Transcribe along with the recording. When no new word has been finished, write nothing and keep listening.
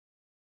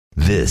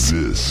This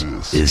is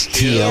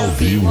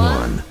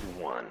TLV1.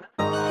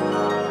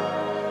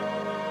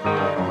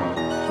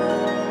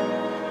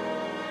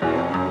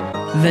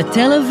 The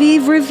Tel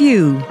Aviv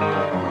Review.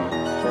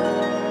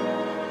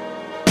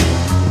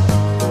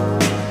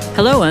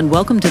 Hello and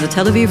welcome to the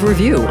Tel Aviv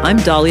Review. I'm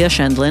Dahlia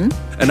Shandlin.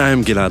 And I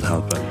am Gilad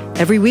Halpern.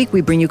 Every week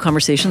we bring you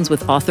conversations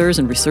with authors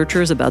and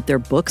researchers about their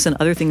books and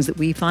other things that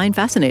we find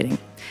fascinating.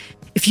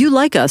 If you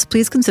like us,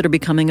 please consider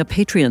becoming a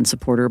Patreon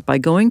supporter by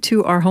going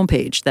to our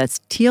homepage. That's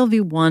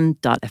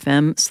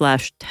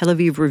tlv1.fm/Tel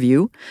Aviv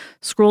Review.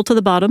 Scroll to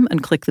the bottom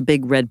and click the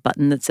big red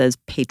button that says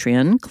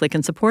Patreon. Click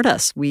and support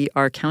us. We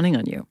are counting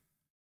on you.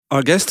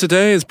 Our guest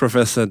today is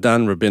Professor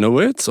Dan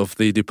Rabinowitz of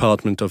the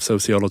Department of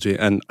Sociology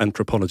and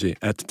Anthropology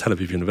at Tel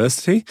Aviv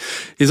University.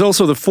 He's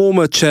also the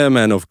former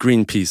chairman of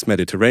Greenpeace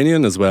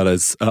Mediterranean, as well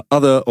as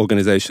other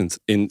organizations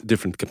in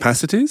different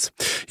capacities.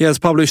 He has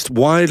published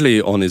widely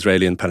on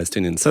Israeli and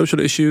Palestinian social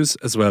issues,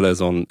 as well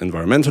as on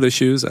environmental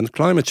issues and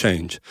climate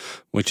change,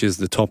 which is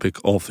the topic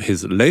of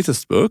his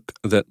latest book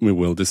that we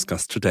will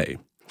discuss today.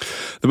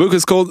 The book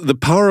is called The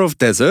Power of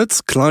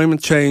Deserts,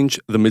 Climate Change,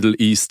 the Middle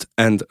East,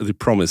 and the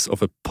Promise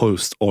of a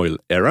Post-Oil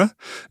Era.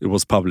 It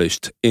was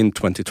published in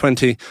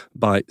 2020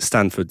 by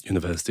Stanford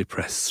University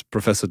Press.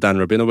 Professor Dan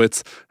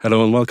Rabinowitz,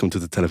 hello and welcome to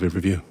the Tel Aviv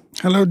Review.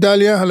 Hello,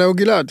 Dahlia. Hello,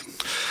 Gilad.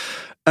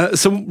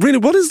 So really,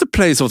 what is the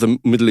place of the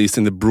Middle East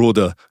in the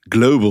broader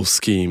global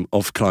scheme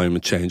of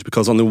climate change?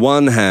 Because on the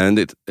one hand,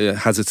 it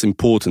has its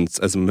importance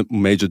as a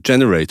major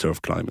generator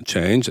of climate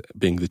change,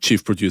 being the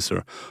chief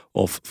producer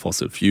of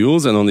fossil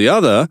fuels. And on the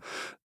other,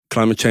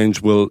 climate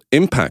change will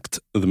impact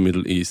the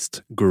Middle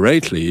East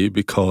greatly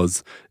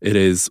because it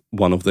is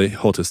one of the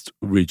hottest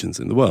regions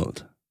in the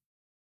world.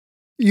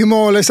 You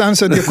more or less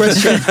answered the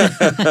question.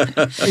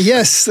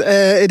 Yes,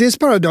 it is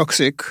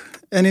paradoxic.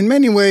 And in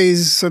many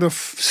ways, sort of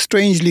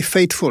strangely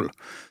fateful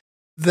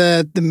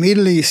that the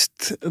Middle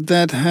East,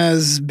 that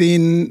has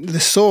been the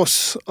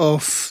source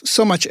of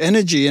so much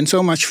energy and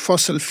so much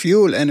fossil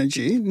fuel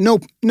energy, no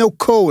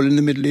coal in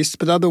the Middle East,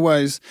 but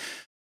otherwise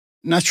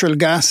natural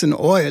gas and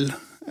oil,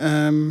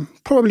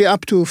 probably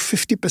up to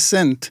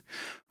 50%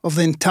 of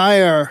the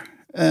entire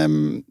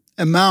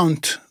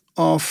amount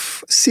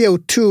of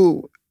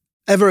CO2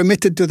 ever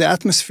emitted to the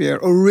atmosphere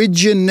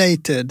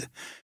originated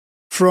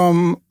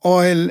from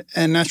oil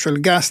and natural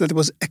gas that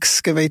was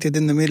excavated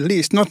in the Middle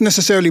East. Not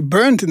necessarily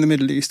burnt in the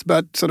Middle East,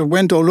 but sort of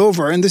went all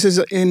over. And this is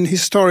in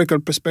historical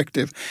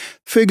perspective.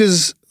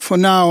 Figures for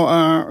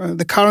now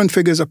the current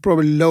figures are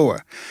probably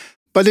lower.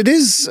 But it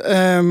is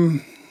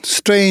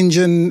strange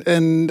and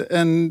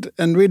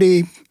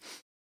really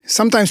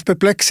sometimes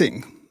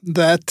perplexing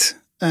that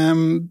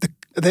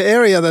the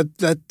area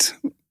that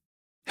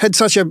had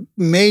such a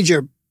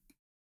major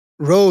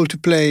role to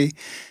play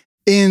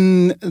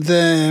in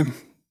the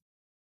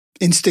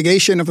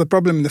instigation of the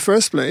problem in the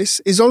first place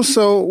is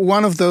also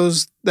one of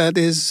those that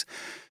is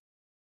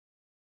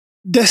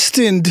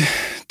destined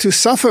to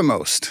suffer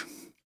most.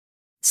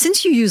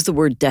 Since you use the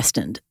word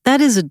destined,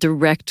 that is a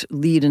direct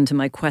lead into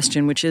my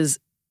question, which is,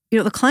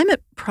 the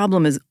climate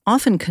problem is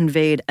often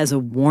conveyed as a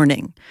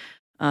warning,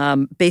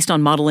 based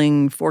on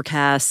modeling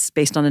forecasts,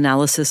 based on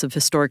analysis of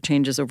historic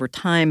changes over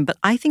time. But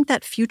I think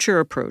that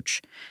future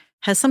approach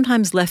has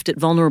sometimes left it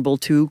vulnerable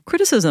to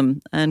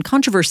criticism and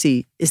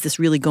controversy. Is this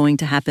really going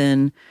to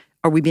happen?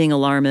 Are we being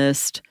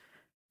alarmist?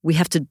 We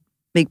have to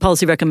make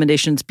policy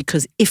recommendations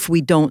because if we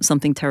don't,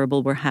 something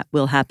terrible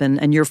will happen.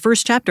 And your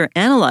first chapter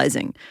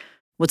analyzing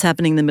what's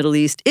happening in the Middle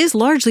East is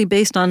largely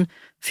based on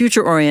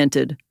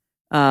future-oriented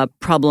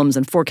problems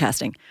and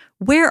forecasting.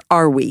 Where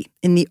are we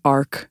in the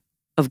arc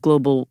of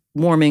global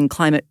warming,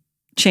 climate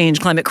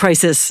change, climate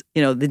crisis?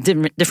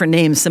 The different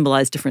names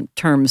symbolize different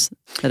terms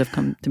that have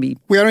come to be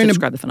to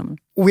describe the phenomenon.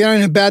 We are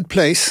in a bad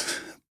place,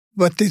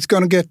 but it's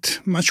going to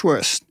get much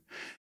worse.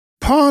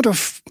 Part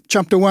of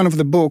chapter 1 of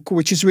the book,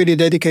 which is really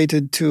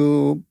dedicated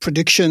to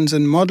predictions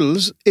and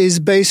models,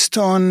 is based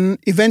on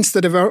events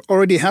that have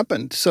already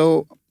happened.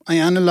 So I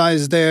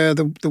analyzed there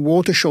the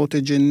water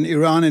shortage in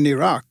Iran and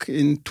Iraq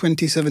in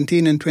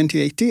 2017 and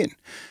 2018.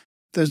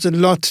 There's a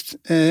lot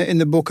in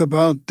the book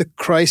about the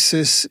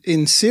crisis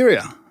in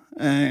Syria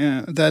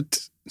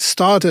that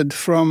started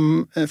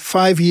from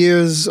 5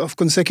 years of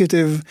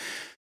consecutive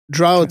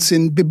droughts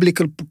in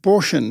biblical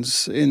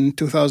proportions in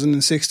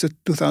 2006 to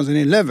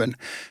 2011.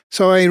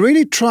 So I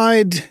really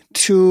tried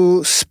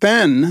to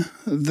span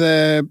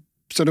the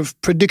sort of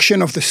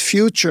prediction of the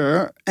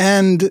future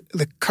and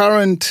the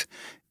current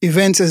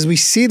events as we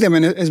see them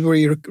and as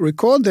we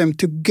record them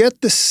to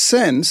get the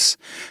sense,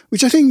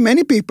 which I think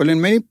many people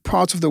in many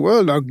parts of the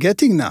world are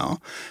getting now,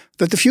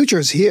 that the future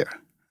is here.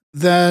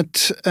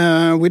 That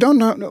we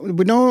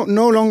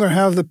no longer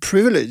have the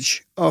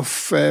privilege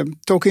of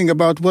talking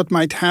about what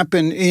might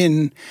happen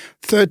in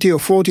 30 or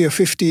 40 or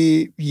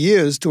 50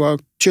 years to our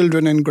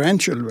children and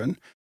grandchildren,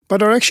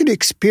 but are actually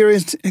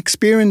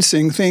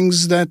experiencing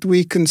things that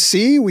we can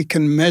see, we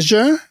can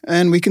measure,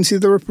 and we can see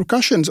the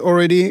repercussions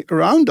already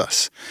around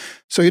us.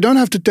 So you don't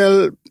have to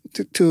tell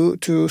to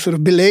sort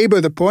of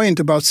belabor the point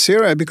about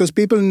Syria, because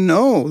people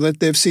know that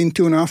they've seen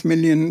 2.5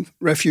 million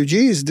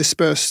refugees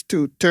dispersed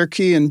to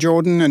Turkey and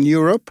Jordan and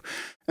Europe,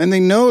 and they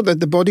know that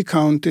the body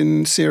count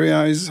in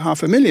Syria is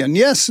 500,000.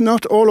 Yes,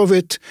 not all of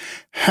it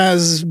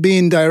has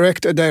been a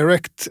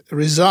direct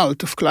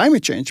result of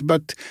climate change,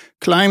 but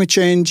climate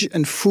change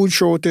and food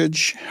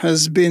shortage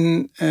has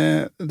been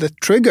the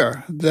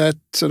trigger that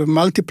sort of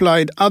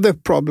multiplied other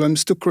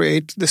problems to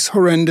create this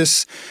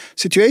horrendous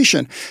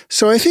situation.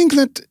 So I think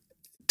that,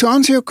 to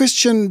answer your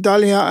question,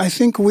 Dalia, I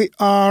think we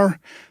are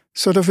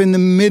sort of in the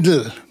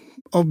middle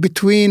of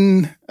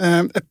between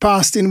a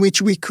past in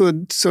which we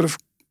could sort of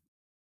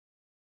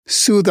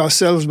soothe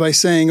ourselves by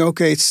saying,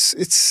 okay,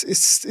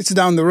 it's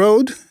down the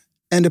road,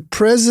 and a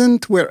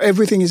present where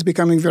everything is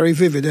becoming very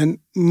vivid, and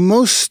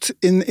most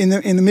in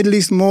the Middle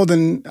East more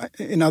than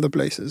in other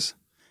places.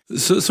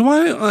 So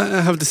why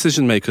have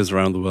decision makers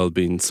around the world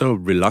been so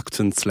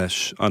reluctant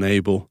 /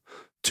 unable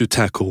to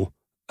tackle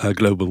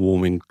global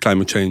warming,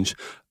 climate change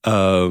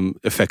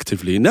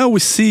effectively? Now we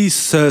see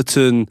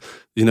certain,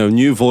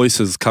 new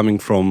voices coming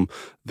from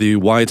the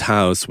White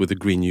House with the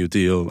Green New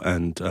Deal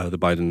and the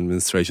Biden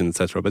administration,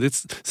 etc. But it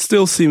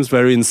still seems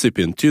very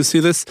incipient. Do you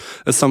see this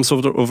as some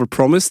sort of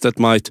overpromise that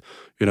might,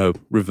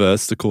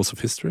 reverse the course of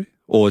history,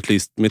 or at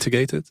least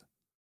mitigate it?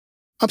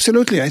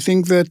 Absolutely. I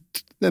think that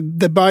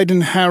the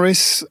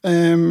Biden-Harris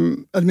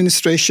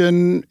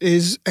administration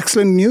is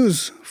excellent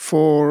news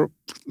for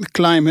the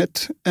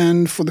climate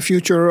and for the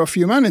future of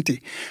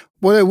humanity.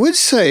 What I would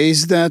say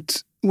is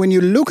that when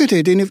you look at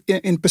it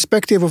in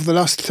perspective of the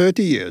last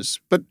 30 years,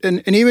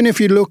 and even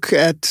if you look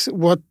at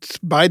what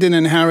Biden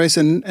and Harris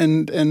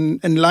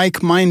and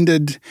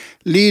like-minded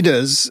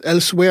leaders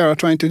elsewhere are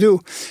trying to do,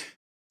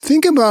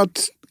 think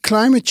about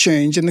climate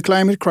change and the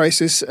climate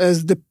crisis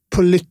as the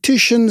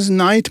politician's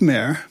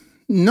nightmare,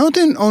 not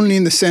only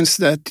in the sense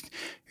that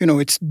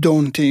it's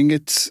daunting,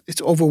 it's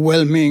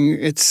overwhelming,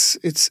 it's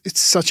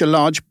such a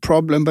large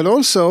problem, but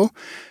also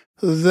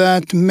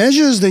that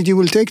measures that you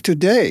will take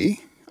today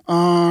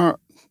are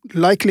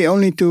likely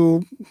only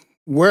to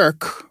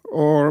work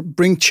or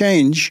bring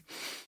change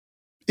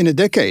in a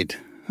decade.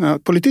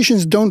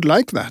 Politicians don't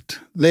like that.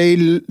 They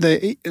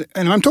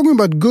and I'm talking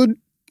about good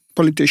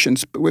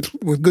politicians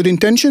with good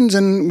intentions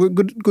and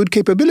with good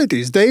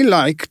capabilities. They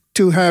like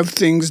to have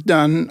things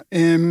done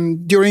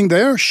during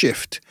their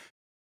shift.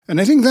 And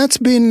I think that's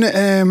been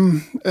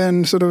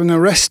sort of an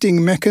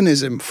arresting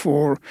mechanism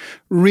for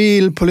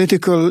real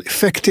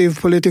effective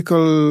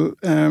political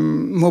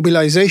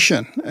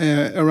mobilization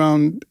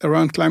around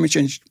climate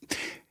change.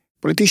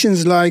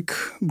 Politicians like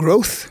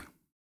growth,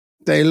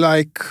 they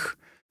like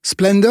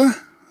splendor,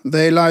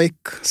 they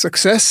like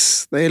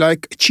success, they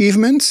like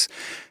achievements.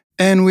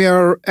 And we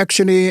are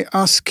actually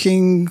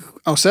asking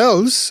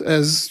ourselves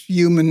as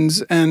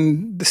humans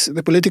and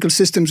the political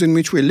systems in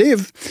which we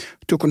live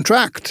to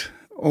contract,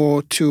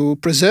 or to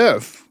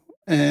preserve,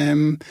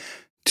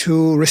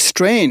 to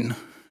restrain,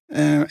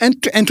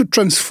 and to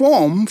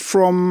transform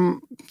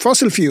from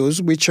fossil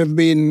fuels, which have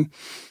been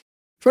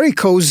very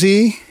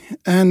cozy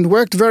and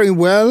worked very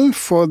well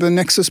for the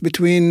nexus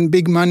between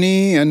big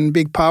money and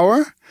big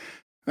power.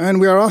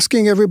 And we are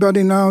asking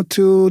everybody now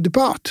to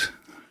depart.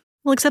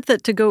 Well, except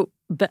that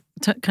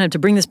to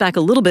bring this back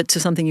a little bit to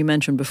something you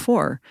mentioned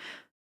before,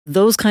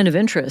 those kind of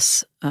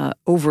interests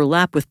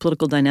overlap with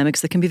political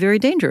dynamics that can be very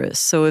dangerous.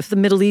 So if the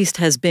Middle East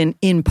has been,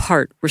 in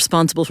part,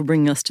 responsible for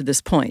bringing us to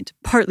this point,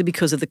 partly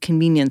because of the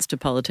convenience to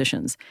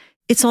politicians,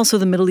 it's also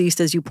the Middle East,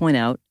 as you point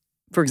out,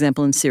 for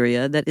example, in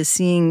Syria, that is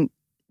seeing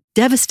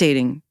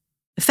devastating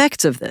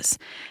effects of this.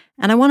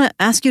 And I want to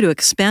ask you to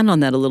expand on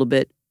that a little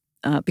bit,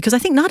 because I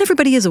think not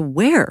everybody is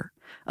aware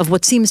of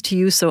what seems to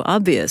you so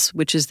obvious,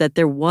 which is that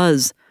there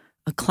was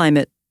a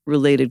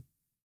climate-related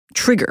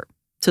trigger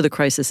to the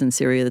crisis in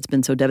Syria that's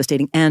been so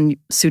devastating, and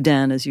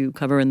Sudan, as you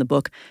cover in the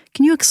book.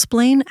 Can you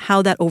explain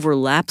how that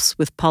overlaps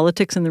with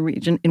politics in the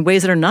region in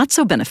ways that are not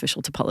so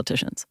beneficial to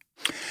politicians?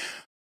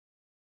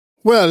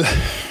 Well,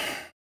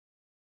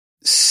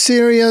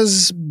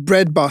 Syria's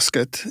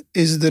breadbasket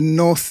is the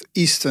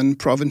northeastern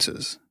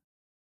provinces.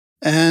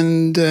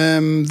 And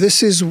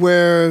this is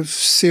where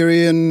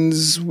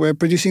Syrians were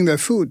producing their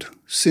food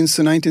since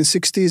the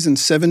 1960s and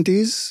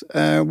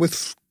 70s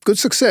with good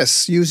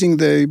success, using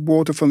the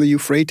water from the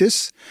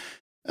Euphrates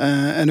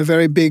and a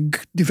very big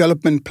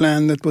development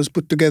plan that was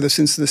put together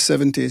since the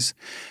 70s.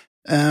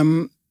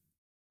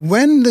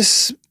 When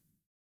this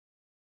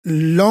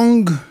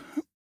long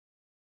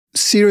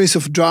series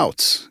of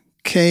droughts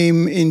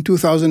came in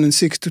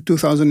 2006 to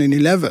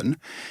 2011,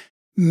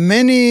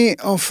 many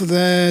of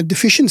the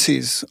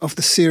deficiencies of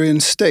the Syrian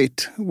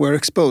state were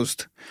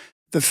exposed.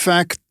 The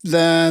fact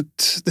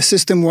that the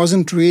system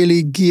wasn't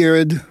really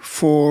geared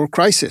for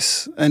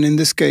crisis, and in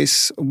this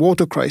case, a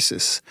water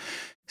crisis.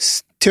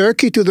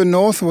 Turkey to the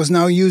north was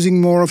now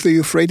using more of the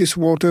Euphrates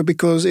water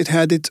because it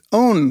had its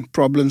own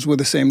problems with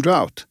the same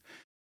drought.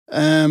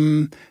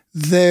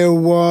 There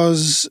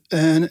was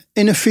an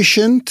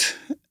inefficient,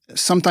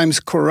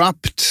 sometimes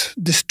corrupt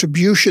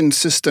distribution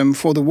system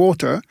for the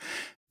water,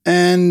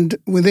 And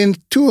within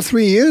 2 or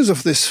 3 years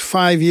of this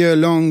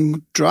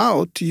 5-year-long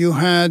drought, you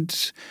had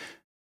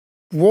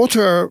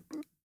water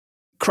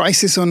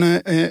crisis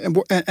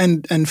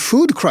and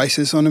food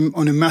crisis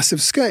on a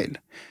massive scale.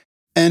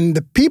 And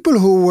the people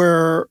who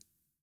were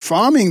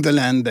farming the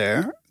land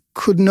there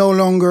could no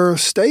longer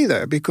stay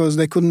there because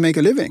they couldn't make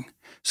a living.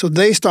 So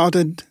they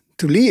started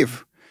to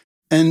leave.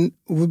 And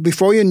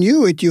before you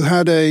knew it, you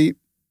had a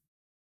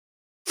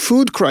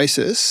food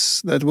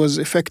crisis that was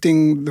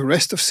affecting the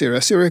rest of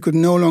Syria. Syria could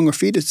no longer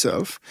feed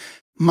itself,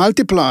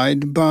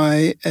 multiplied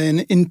by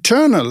an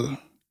internal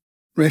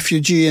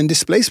refugee and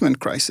displacement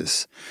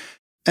crisis.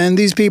 And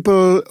these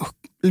people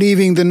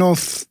leaving the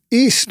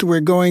northeast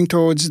were going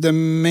towards the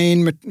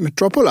main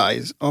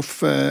metropolis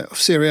of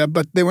Syria,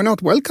 but they were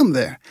not welcome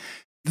there.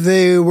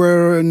 They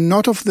were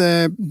not of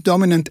the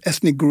dominant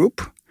ethnic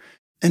group,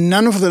 and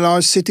none of the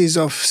large cities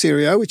of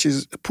Syria, which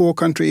is a poor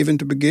country even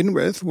to begin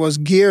with, was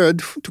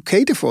geared to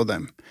cater for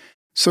them.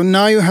 So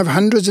now you have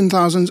hundreds and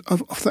thousands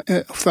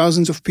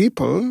of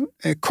people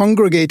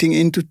congregating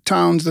into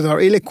towns that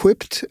are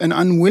ill-equipped and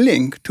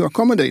unwilling to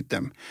accommodate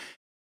them.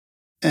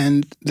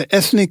 And the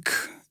ethnic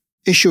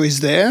issue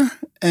is there,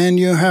 and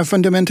you have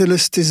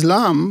fundamentalist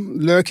Islam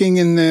lurking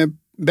in the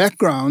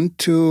background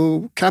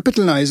to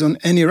capitalize on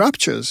any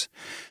ruptures.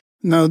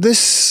 Now,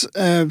 this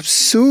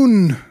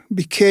soon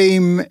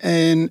became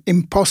an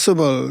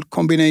impossible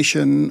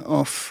combination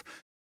of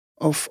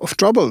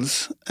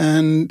troubles,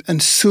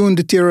 and soon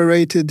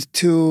deteriorated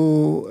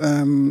to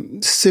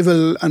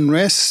civil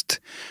unrest,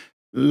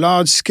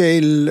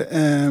 large-scale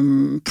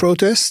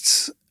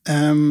protests,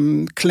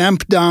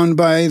 clamped down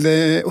by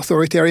the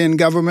authoritarian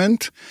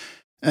government,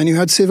 and you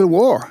had civil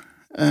war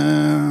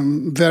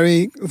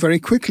very, very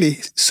quickly.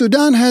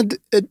 Sudan had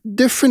a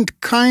different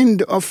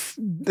kind of,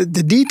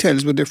 the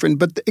details were different,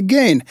 but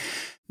again,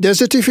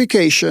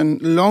 desertification,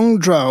 long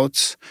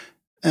droughts,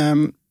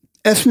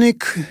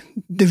 ethnic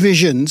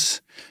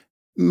divisions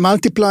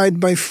multiplied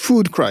by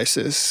food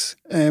crisis,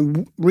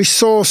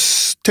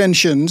 resource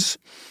tensions,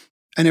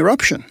 and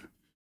eruption.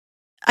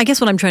 I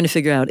guess what I'm trying to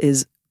figure out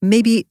is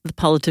maybe the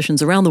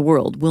politicians around the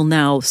world will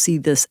now see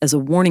this as a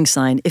warning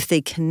sign if they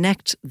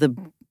connect the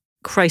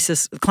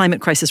climate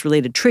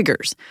crisis-related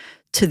triggers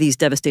to these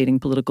devastating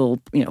political,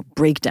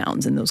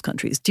 breakdowns in those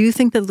countries. Do you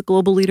think that the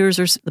global leaders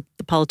or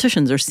the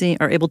politicians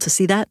are able to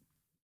see that?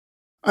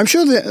 I'm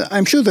sure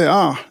they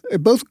are,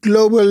 both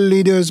global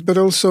leaders but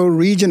also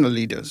regional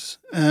leaders,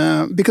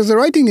 because the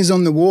writing is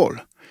on the wall.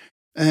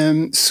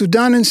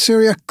 Sudan and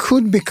Syria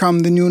could become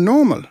the new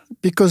normal,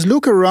 because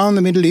look around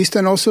the Middle East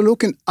and also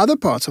look in other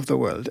parts of the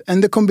world,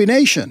 and the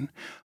combination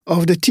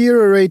of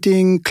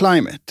deteriorating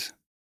climate,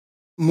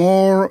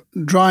 more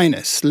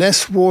dryness,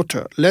 less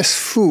water, less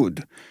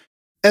food,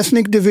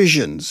 ethnic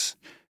divisions,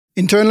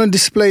 internal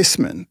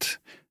displacement,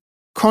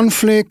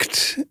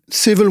 conflict,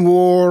 civil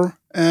war,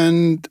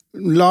 and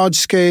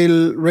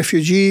large-scale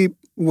refugee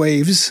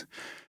waves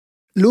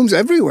looms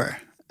everywhere.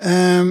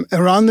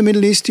 Around the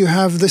Middle East, you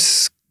have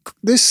this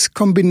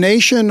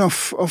combination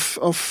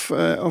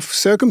of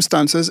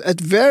circumstances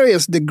at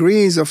various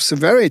degrees of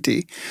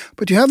severity,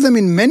 but you have them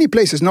in many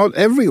places, not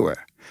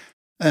everywhere.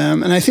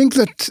 And I think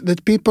that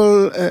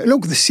people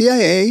look. The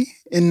CIA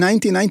in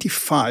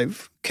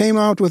 1995 came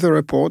out with a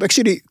report.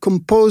 Actually,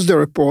 composed a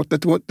report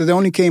that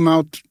only came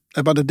out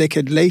about a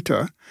decade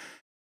later,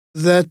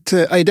 that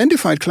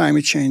identified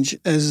climate change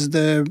as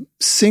the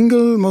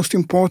single most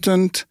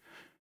important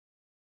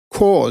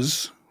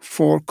cause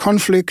for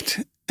conflict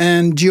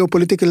and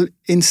geopolitical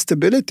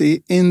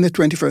instability in the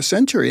 21st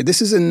century.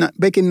 This is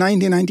back in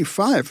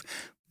 1995,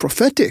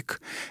 prophetic.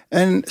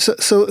 And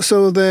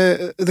so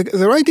the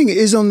writing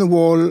is on the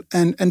wall,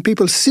 and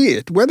people see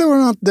it. Whether or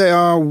not they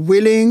are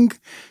willing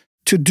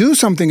to do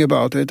something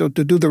about it or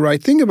to do the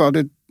right thing about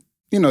it,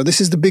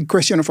 this is the big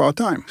question of our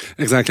time.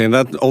 Exactly, and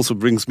that also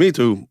brings me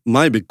to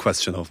my big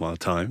question of our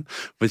time,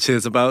 which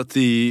is about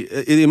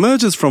it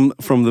emerges from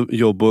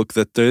your book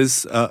that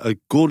there's a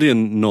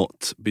Gordian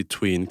knot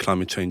between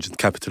climate change and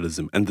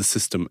capitalism and the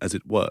system as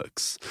it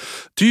works.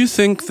 Do you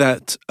think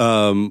that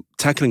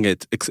tackling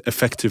it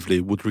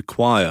effectively would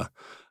require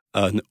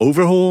an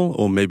overhaul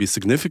or maybe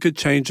significant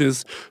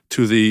changes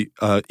to the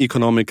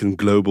economic and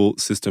global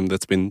system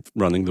that's been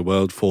running the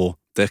world for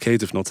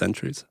decades, if not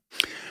centuries?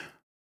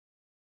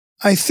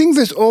 I think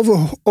this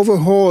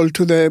overhaul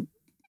to the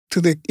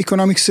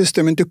economic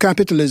system and to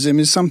capitalism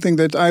is something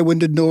that I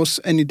would endorse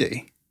any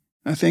day.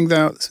 I think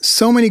there are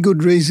so many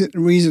good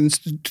reasons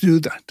to do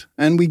that.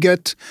 And we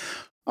get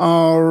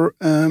our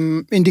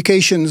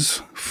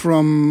indications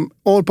from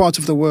all parts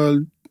of the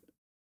world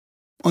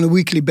on a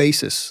weekly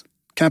basis.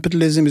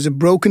 Capitalism is a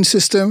broken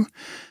system.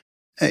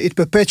 It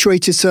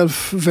perpetuates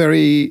itself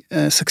very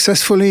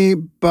successfully,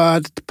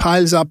 but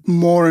piles up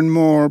more and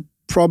more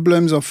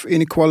problems of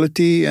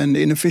inequality and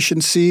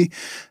inefficiency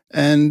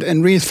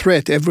and real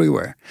threat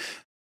everywhere.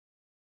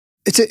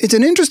 It's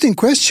an interesting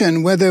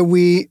question whether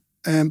we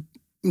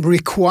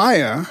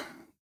require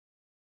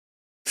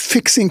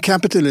fixing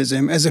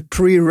capitalism as a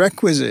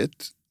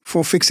prerequisite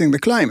for fixing the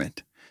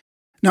climate.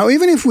 Now,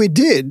 even if we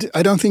did,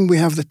 I don't think we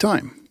have the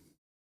time.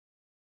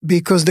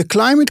 because the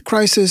climate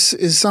crisis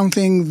is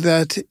something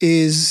that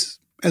is,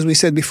 as we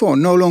said before,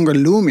 no longer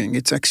looming.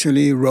 It's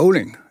actually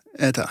rolling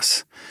at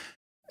us.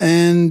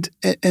 And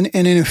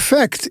in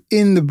effect,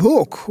 in the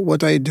book,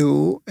 what I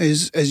do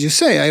is, as you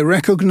say, I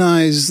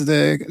recognize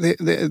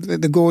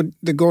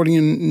the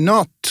Gordian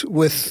knot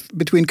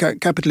between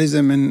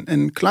capitalism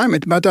and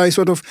climate, but I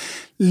sort of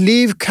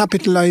leave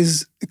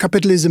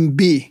capitalism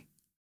be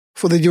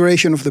for the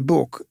duration of the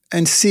book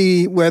and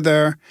see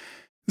whether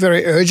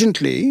very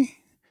urgently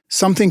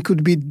something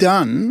could be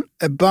done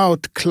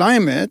about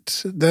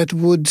climate that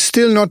would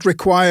still not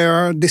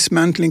require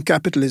dismantling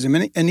capitalism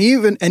and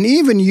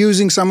even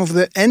using some of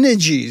the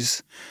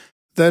energies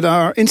that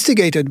are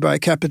instigated by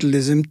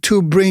capitalism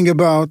to bring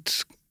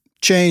about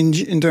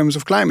change in terms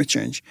of climate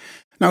change.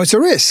 Now, it's a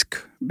risk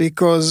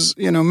because,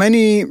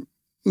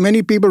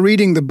 many people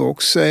reading the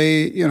book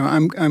say,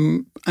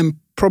 I'm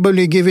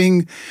probably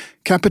giving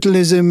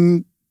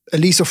capitalism a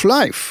lease of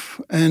life,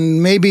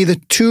 and maybe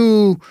the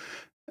two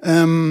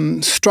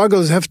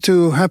struggles have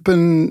to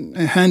happen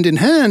hand in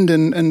hand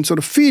and sort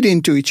of feed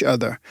into each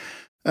other.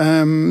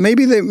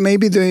 Maybe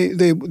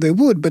they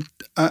would, but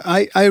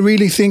I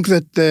really think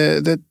that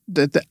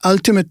the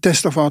ultimate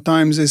test of our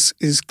times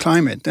is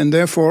climate, and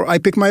therefore I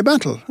pick my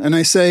battle and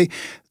I say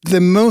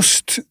the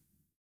most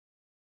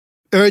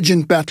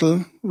urgent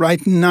battle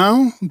right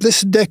now,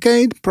 this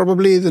decade,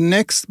 probably the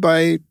next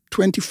by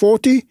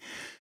 2040,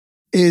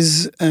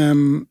 is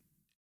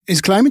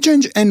climate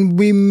change, and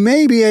we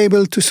may be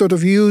able to sort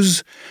of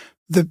use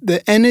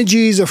the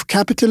energies of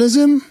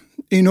capitalism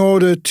in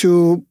order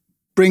to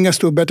bring us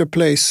to a better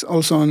place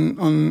also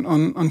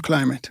on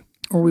climate.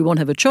 Or we won't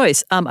have a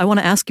choice. I want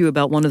to ask you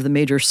about one of the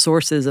major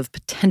sources of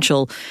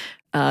potential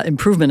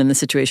improvement in the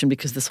situation,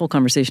 because this whole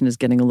conversation is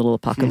getting a little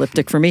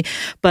apocalyptic for me.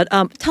 But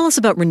tell us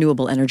about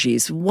renewable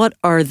energies. What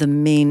are the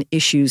main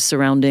issues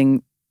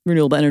surrounding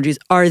renewable energies?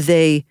 Are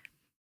they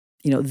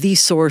the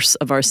source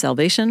of our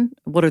salvation?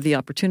 What are the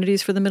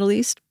opportunities for the Middle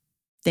East?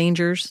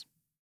 Dangers,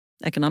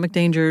 economic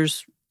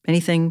dangers,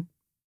 anything?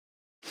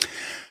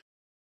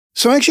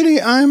 So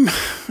actually, I'm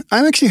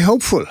actually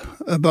hopeful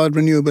about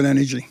renewable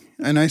energy.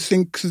 And I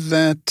think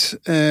that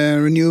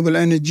renewable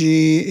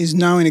energy is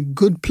now in a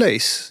good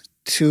place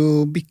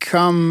to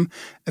become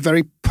a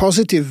very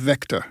positive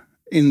vector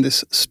in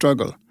this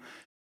struggle.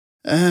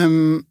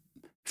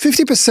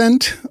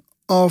 50%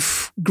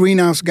 of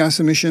greenhouse gas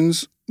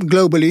emissions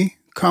globally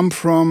come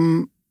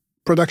from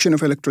production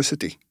of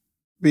electricity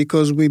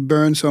because we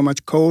burn so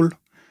much coal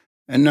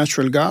and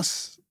natural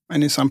gas,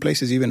 and in some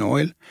places even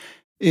oil,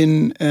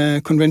 in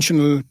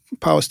conventional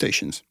power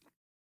stations.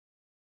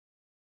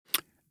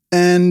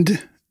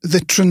 And the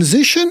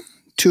transition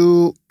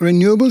to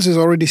renewables has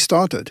already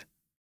started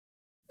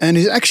and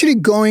is actually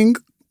going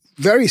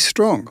very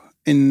strong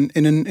in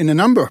a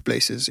number of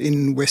places,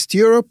 in West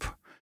Europe,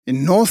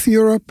 in North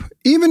Europe,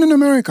 even in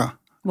America.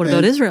 What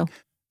about Israel?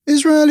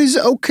 Israel is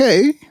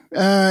okay.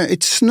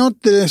 It's not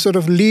the sort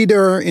of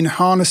leader in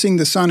harnessing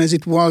the sun as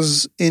it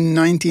was in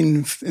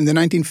the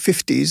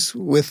 1950s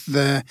with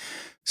the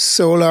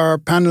solar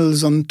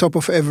panels on top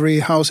of every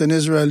house in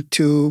Israel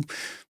to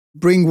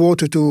bring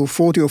water to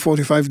 40 or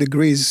 45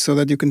 degrees so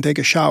that you can take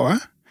a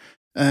shower.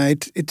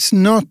 It's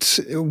not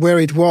where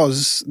it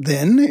was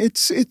then.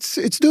 It's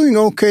doing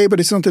okay,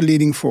 but it's not a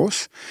leading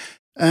force.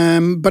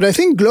 But I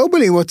think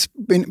globally what's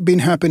been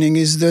happening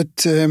is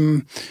that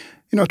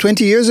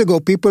 20 years ago,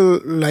 people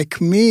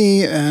like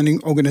me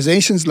and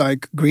organizations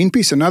like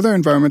Greenpeace and other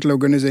environmental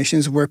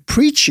organizations were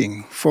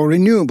preaching for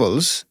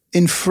renewables,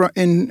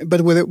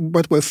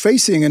 but we're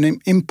facing an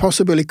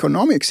impossible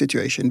economic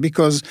situation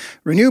because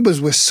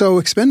renewables were so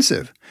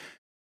expensive.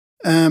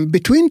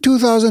 Between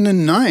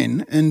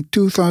 2009 and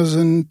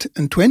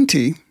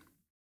 2020,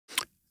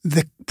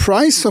 the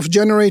price of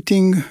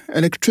generating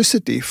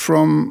electricity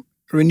from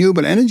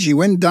renewable energy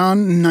went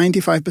down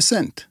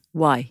 95%.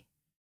 Why?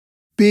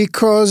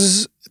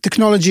 Because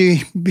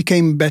technology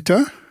became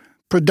better,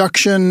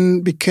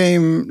 production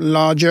became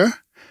larger,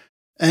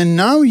 and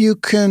now you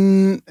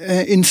can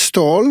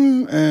install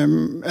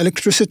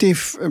electricity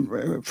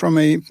from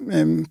a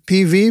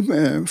PV,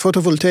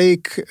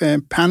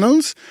 photovoltaic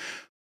panels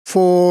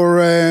for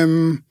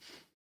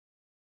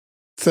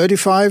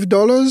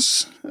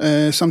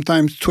 $35,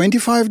 sometimes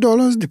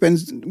 $25,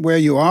 depends where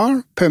you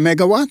are, per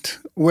megawatt,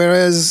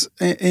 whereas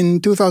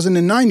in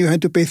 2009 you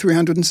had to pay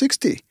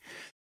 $360.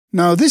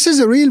 Now, this is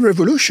a real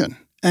revolution.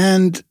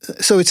 And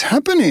so it's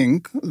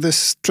happening,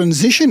 this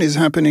transition is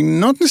happening,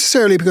 not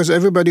necessarily because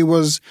everybody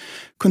was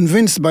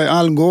convinced by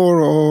Al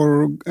Gore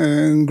or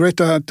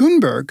Greta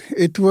Thunberg.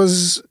 It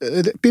was,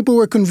 people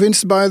were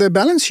convinced by their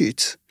balance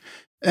sheets.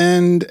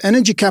 And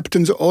energy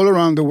captains all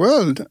around the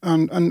world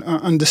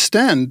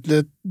understand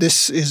that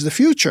this is the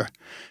future.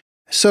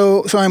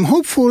 So I'm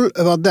hopeful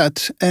about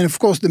that. And of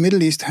course, the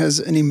Middle East has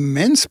an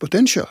immense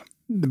potential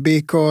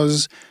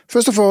because,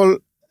 first of all,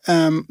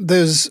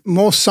 there's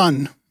more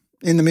sun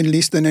in the Middle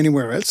East than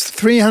anywhere else.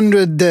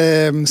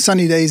 300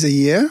 sunny days a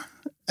year,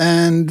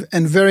 and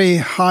very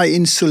high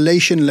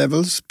insulation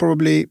levels,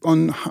 probably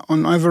on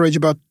average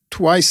about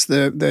twice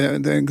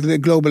the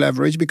global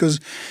average because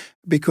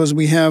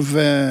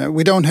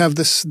we don't have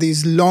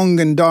these long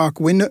and dark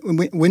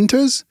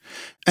winters,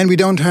 and we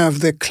don't have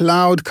the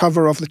cloud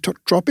cover of the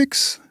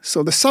tropics.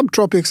 So the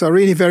subtropics are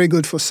really very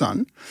good for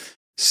sun.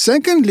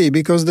 Secondly,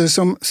 because there's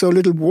so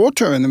little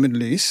water in the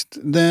Middle East,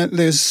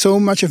 there's so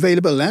much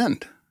available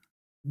land.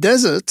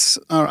 Deserts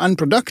are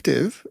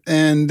unproductive,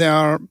 and there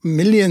are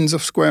millions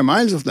of square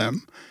miles of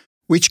them,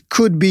 which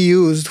could be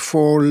used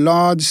for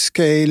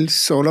large-scale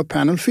solar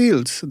panel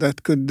fields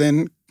that could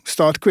then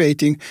start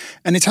creating.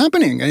 And it's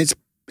happening, and it's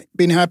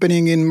been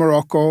happening in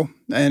Morocco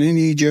and in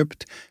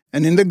Egypt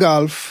and in the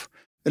Gulf,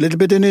 a little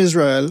bit in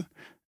Israel,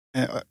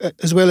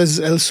 as well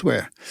as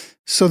elsewhere.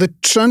 So the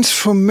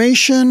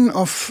transformation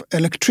of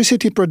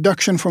electricity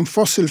production from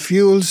fossil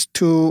fuels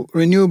to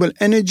renewable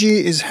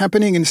energy is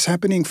happening, and it's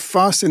happening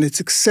fast, and it's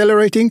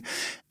accelerating.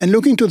 And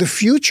looking to the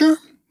future,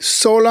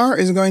 solar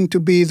is going to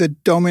be the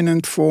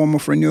dominant form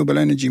of renewable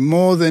energy,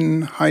 more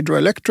than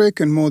hydroelectric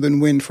and more than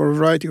wind, for a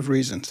variety of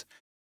reasons.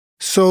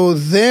 So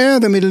there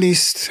the Middle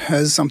East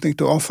has something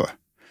to offer.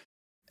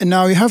 And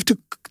now you have to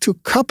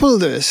couple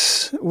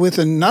this with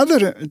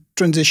another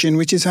transition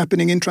which is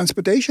happening in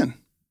transportation.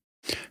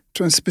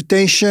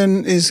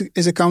 Transportation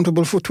is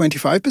accountable for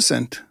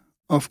 25%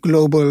 of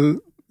global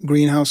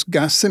greenhouse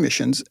gas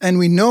emissions. And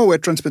we know where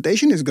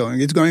transportation is going.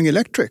 It's going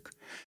electric.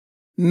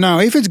 Now,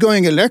 if it's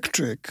going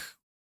electric,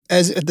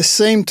 at the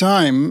same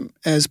time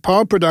as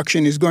power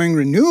production is going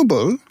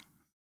renewable,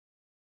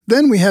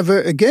 then we have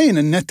a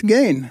net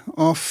gain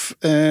of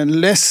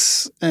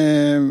less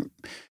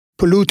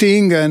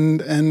polluting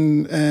and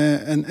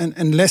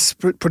less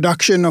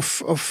production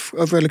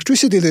of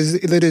electricity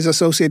that is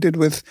associated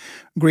with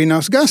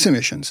greenhouse gas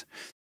emissions.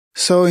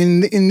 So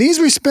in these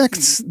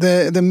respects,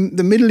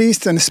 the Middle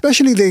East, and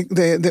especially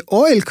the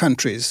oil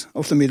countries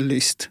of the Middle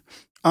East,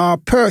 are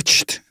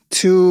perched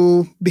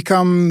to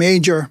become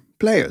major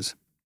players.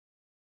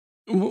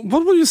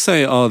 What would you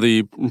say are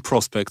the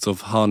prospects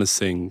of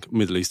harnessing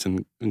Middle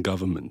Eastern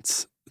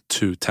governments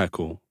to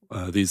tackle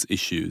these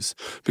issues?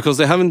 Because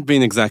they haven't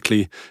been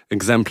exactly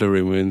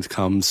exemplary when it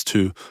comes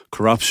to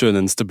corruption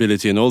and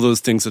stability and all those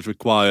things that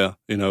require,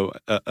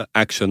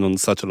 action on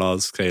such a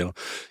large scale.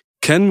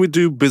 Can we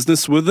do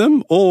business with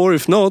them? Or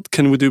if not,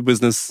 can we do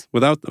business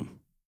without them?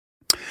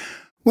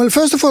 Well,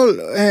 first of all,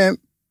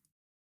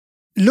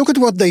 look at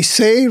what they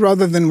say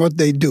rather than what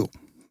they do.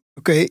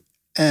 Okay?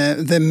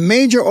 The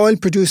major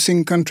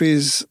oil-producing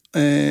countries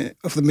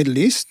of the Middle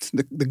East,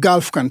 the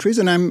Gulf countries,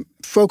 and I'm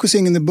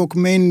focusing in the book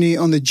mainly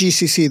on the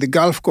GCC, the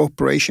Gulf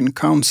Cooperation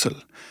Council.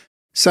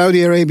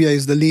 Saudi Arabia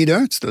is the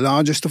leader, it's the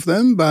largest of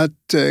them, but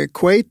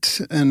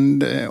Kuwait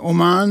and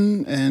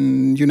Oman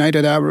and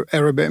United Arab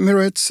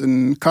Emirates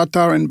and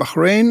Qatar and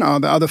Bahrain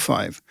are the other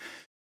five.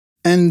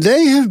 And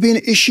they have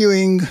been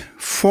issuing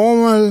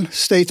formal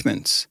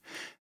statements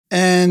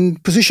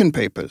and position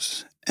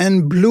papers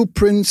and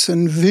blueprints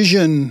and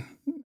vision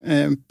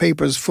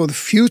papers for the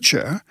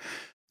future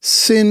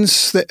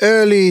since the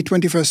early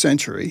 21st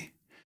century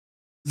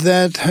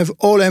that have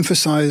all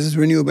emphasized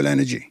renewable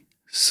energy.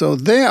 So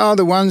they are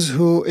the ones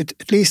who,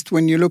 at least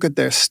when you look at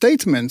their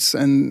statements,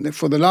 and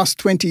for the last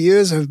 20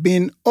 years have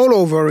been all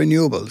over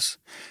renewables,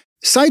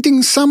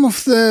 citing some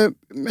of the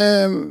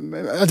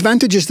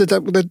advantages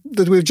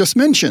that we've just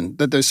mentioned,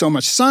 that there's so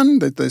much sun,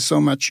 that there's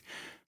so much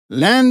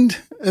land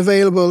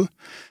available,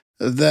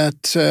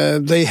 that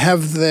they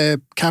have the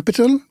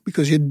capital,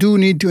 because you do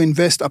need to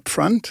invest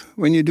upfront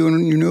when you do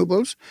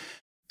renewables,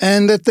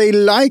 and that they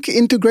like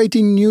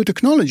integrating new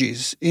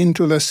technologies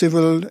into the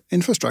civil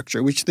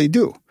infrastructure, which they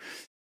do.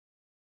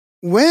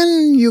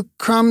 When you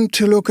come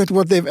to look at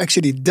what they've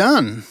actually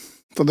done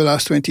for the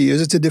last 20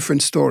 years, it's a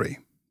different story.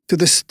 To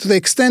the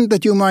extent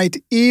that you might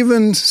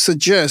even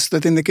suggest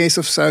that in the case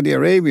of Saudi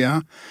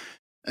Arabia,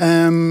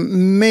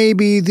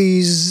 maybe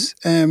these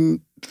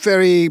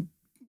very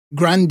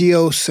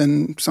grandiose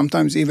and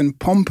sometimes even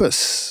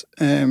pompous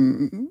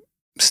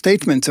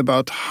statements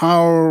about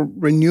how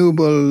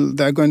renewable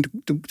they're going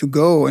to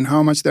go and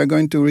how much they're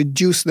going to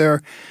reduce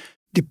their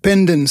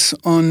dependence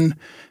on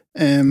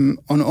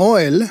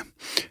oil,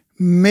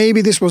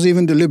 maybe this was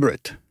even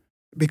deliberate,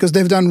 because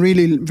they've done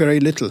really very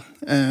little.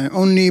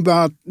 Only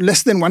about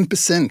less than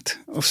 1%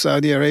 of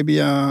Saudi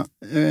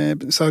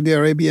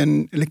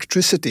Arabian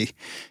electricity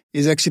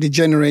is actually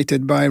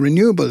generated by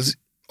renewables.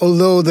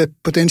 Although the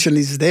potential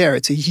is there,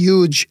 it's a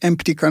huge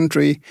empty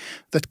country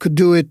that could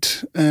do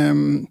it.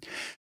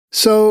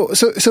 So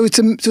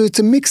it's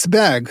a mixed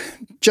bag.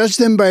 Judge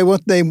them by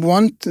what they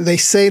want. They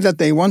say that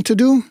they want to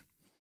do.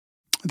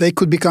 They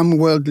could become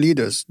world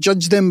leaders.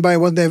 Judge them by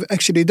what they've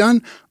actually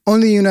done.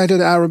 Only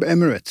United Arab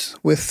Emirates,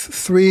 with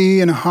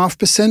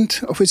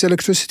 3.5% of its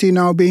electricity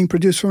now being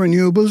produced from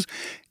renewables,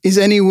 is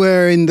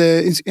anywhere in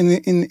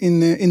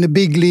the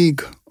big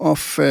league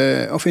of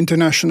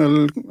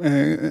international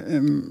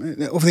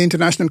of the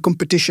international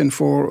competition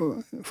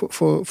for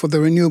the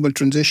renewable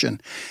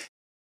transition.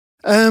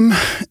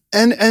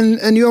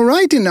 And you're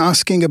right in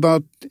asking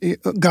about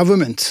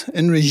government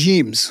and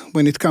regimes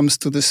when it comes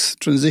to this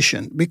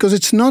transition, because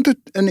it's not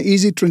an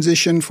easy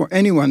transition for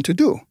anyone to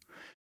do.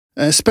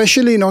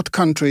 especially not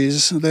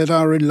countries that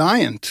are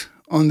reliant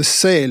on the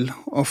sale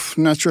of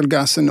natural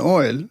gas and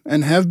oil,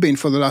 and have been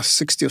for the last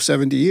 60 or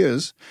 70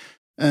 years,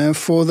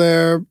 for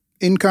their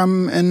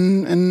income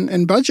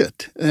and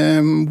budget.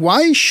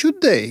 Why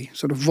should they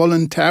sort of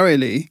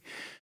voluntarily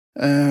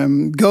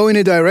go in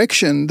a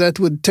direction that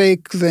would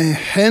take the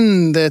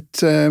hen that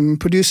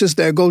produces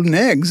their golden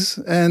eggs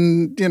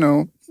and,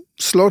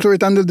 slaughter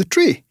it under the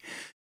tree?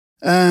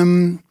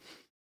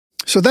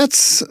 So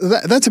that's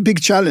a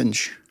big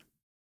challenge.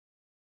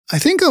 I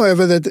think,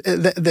 however, that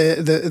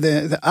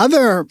the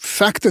other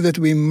factor that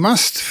we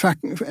must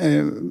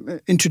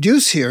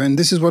introduce here, and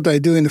this is what I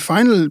do in the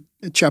final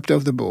chapter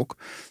of the book,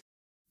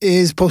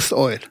 is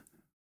post-oil.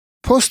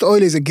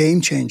 Post-oil is a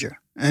game changer.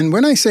 And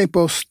when I say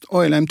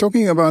post-oil, I'm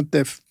talking about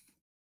the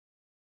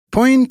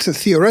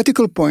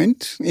theoretical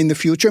point in the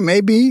future,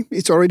 maybe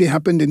it's already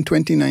happened in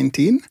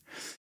 2019,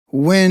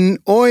 when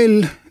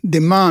oil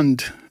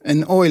demand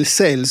and oil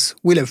sales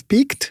will have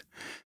peaked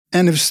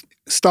and have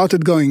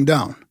started going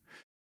down.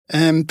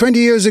 20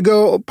 years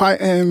ago,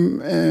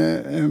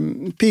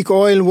 peak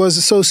oil was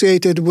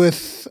associated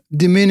with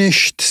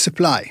diminished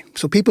supply.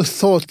 So people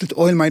thought that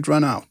oil might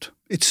run out.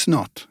 It's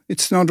not.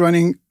 It's not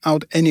running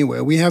out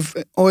anywhere. We have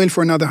oil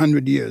for another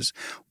 100 years.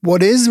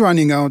 What is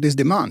running out is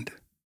demand.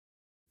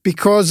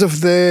 Because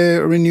of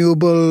the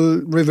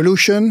renewable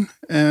revolution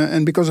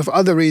and because of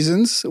other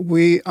reasons,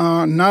 we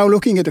are now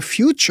looking at a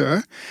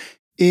future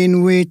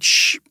in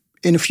which,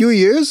 in a few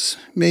years,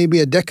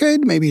 maybe a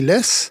decade, maybe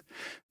less,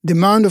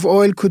 demand of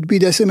oil could be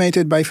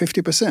decimated by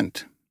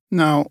 50%.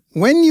 Now,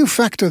 when you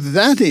factor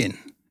that in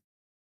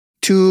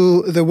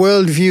to the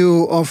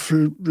worldview of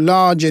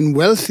large and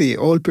wealthy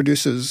oil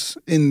producers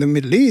in the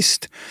Middle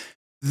East,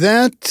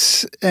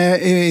 that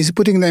is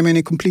putting them in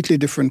a completely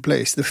different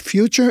place. The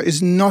future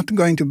is not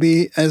going to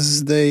be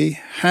as they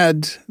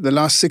had the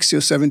last 60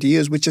 or 70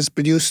 years, which has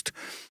produced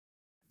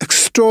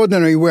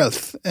extraordinary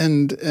wealth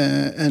and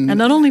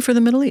not only for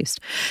the Middle East.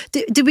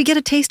 Did we get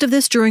a taste of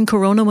this during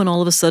Corona when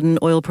all of a sudden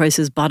oil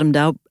prices bottomed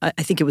out?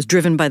 I think it was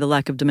driven by the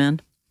lack of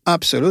demand.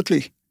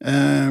 Absolutely.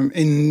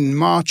 In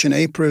March and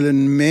April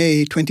and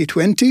May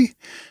 2020,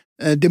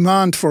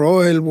 demand for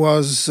oil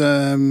was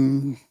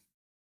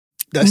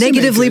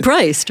negatively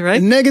priced,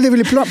 right?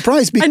 Negatively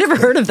priced. I never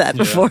heard of that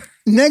before.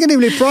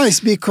 Negatively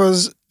priced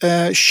because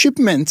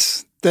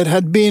shipments that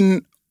had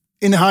been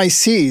in high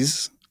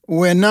seas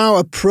were now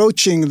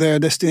approaching their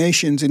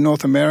destinations in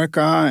North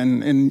America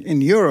and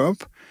in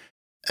Europe,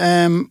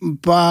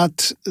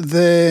 but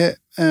the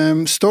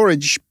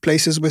storage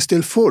places were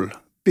still full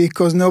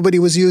because nobody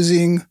was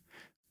using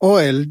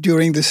oil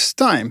during this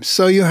time.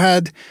 So you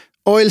had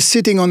oil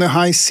sitting on the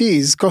high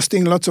seas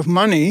costing lots of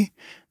money,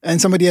 and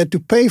somebody had to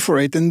pay for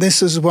it. And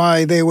this is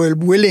why they were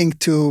willing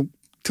to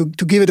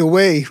give it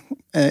away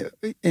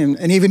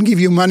and even give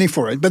you money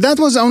for it. But that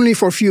was only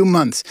for a few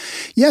months.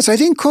 Yes, I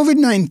think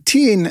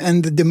COVID-19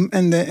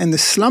 and the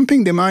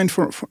slumping demand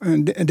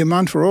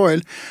for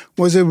oil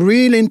was a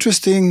real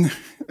interesting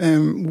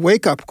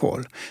wake-up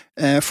call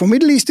for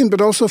Middle Eastern,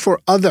 but also for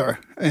other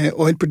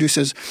oil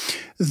producers,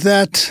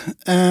 that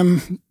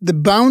the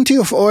bounty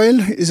of oil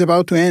is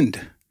about to end.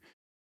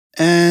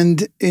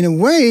 And in a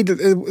way,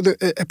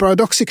 a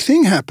paradoxic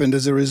thing happened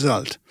as a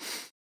result.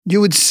 You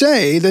would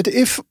say that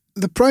if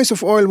the price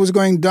of oil was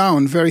going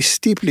down very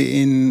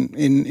steeply in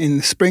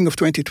the spring of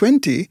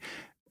 2020,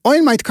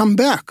 oil might come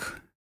back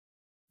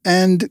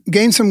and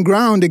gain some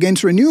ground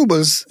against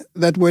renewables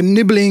that were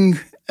nibbling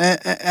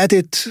at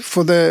it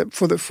for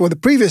the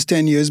previous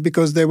 10 years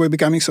because they were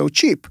becoming so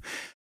cheap.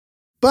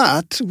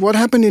 But what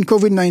happened in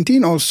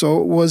COVID-19 also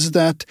was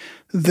that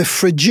the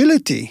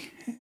fragility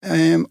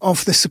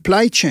of the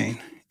supply chain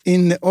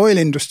in the oil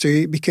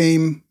industry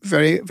became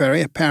very,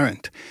 very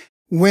apparent.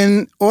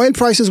 When oil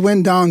prices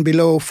went down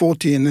below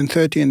 $40 and then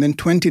 $30 and then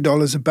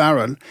 $20 a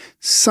barrel,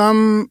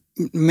 some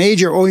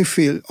major oil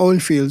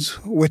fields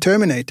were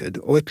terminated,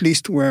 or at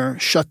least were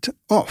shut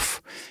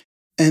off.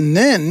 And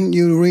then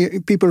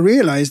people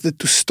realized that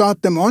to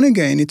start them on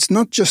again, it's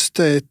not just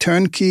a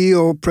turnkey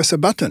or press a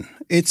button.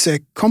 It's a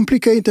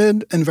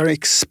complicated and very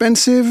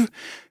expensive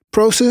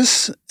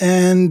process,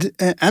 and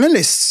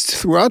analysts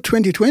throughout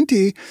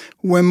 2020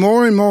 were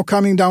more and more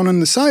coming down on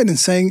the side and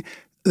saying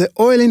the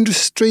oil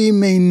industry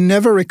may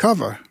never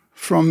recover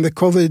from the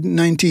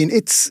COVID-19.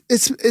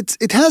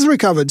 It has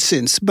recovered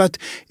since, but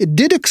it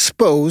did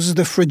expose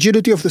the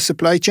fragility of the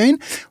supply chain,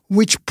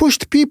 which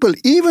pushed people,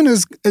 even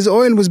as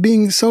oil was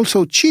being sold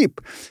so cheap,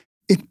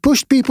 it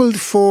pushed people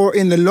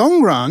in the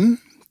long run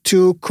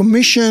to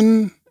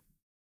commission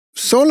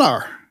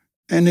solar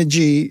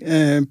energy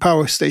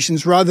power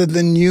stations rather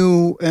than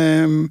new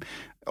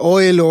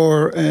oil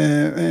or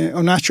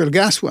natural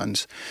gas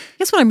ones. I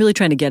guess what I'm really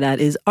trying to get at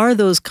is, are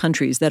those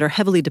countries that are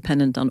heavily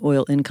dependent on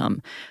oil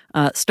income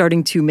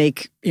starting to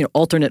make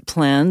alternate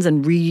plans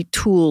and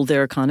retool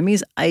their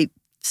economies? I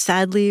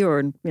sadly,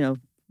 or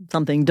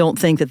don't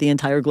think that the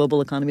entire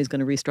global economy is going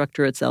to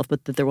restructure itself,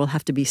 but that there will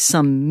have to be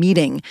some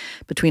meeting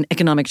between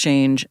economic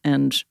change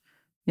and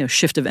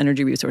shift of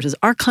energy resources.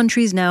 Are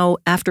countries now,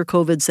 after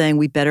COVID, saying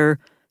we better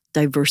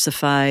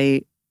diversify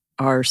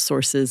our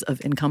sources of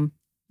income?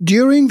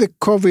 During the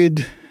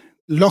COVID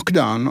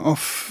lockdown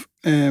of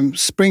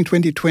spring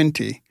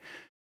 2020,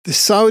 the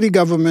Saudi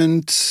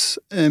government's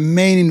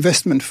main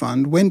investment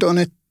fund went on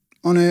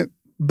a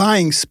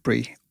buying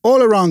spree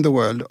all around the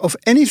world of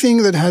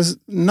anything that has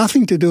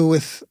nothing to do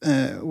with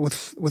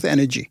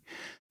energy.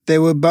 They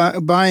were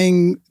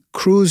buying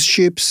cruise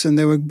ships, and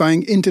they were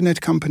buying internet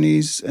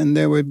companies, and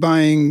they were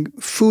buying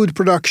food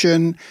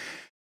production.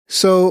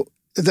 So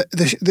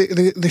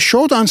the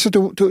short answer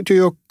to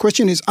your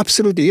question is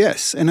absolutely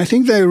yes. And I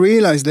think they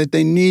realize that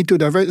they need to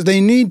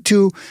They need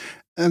to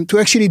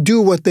actually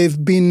do what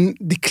they've been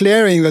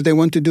declaring that they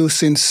want to do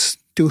since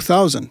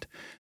 2000.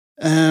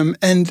 And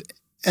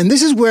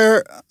this is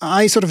where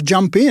I sort of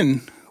jump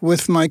in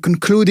with my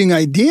concluding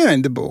idea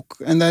in the book,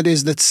 and that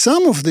is that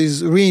some of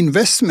these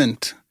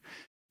reinvestment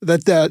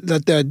that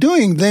they're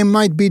doing, they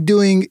might be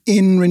doing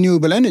in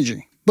renewable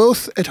energy,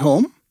 both at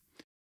home,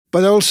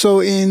 but also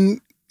in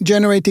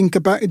generation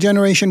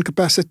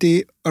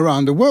capacity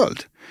around the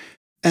world.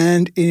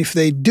 And if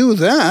they do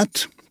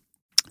that,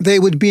 they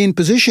would be in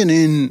position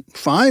in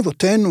 5 or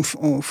 10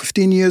 or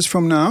 15 years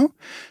from now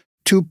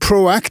to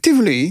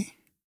proactively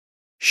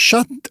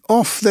shut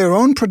off their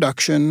own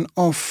production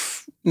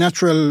of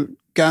natural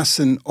gas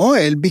and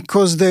oil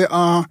because they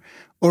are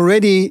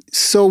already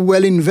so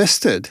well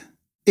invested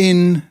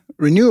in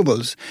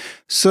renewables.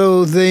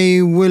 So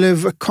they will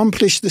have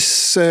accomplished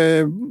this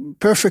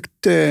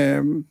perfect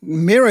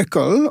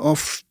miracle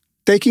of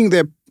taking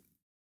their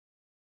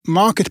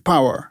market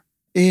power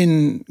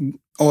in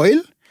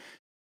oil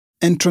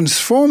and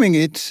transforming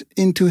it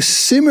into a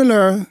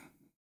similar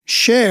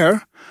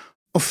share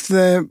of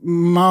the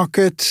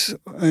market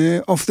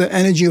of the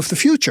energy of the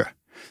future.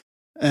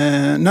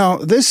 Now,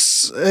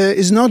 this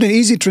is not an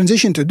easy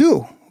transition to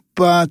do.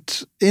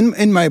 But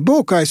in my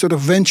book, I sort of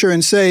venture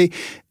and say,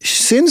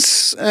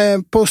 since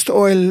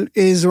post-oil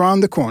is around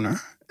the corner,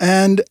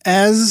 and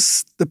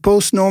as the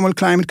post-normal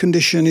climate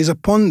condition is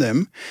upon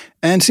them,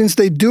 and since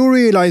they do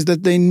realize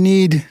that they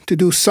need to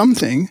do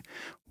something,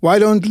 why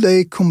don't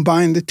they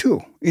combine the two,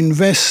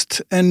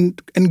 invest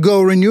and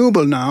go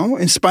renewable now,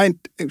 in spite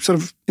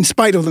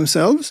of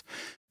themselves,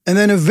 and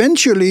then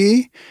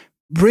eventually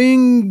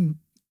bring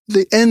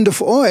the end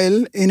of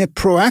oil in a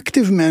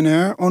proactive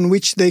manner on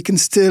which they can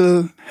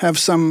still have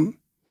some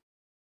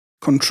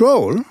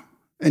control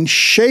and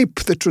shape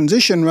the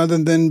transition rather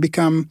than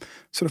become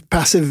sort of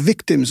passive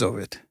victims of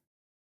it.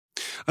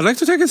 I'd like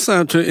to take us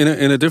out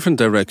in a different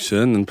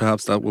direction, and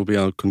perhaps that will be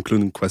our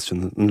concluding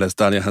question, unless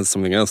Dalia has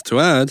something else to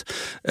add,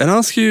 and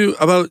ask you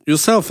about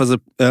yourself as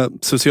a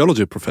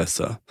sociology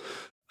professor,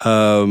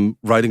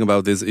 writing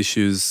about these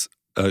issues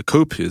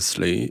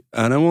copiously.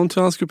 And I want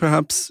to ask you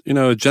perhaps,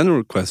 a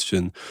general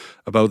question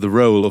about the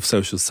role of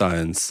social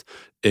science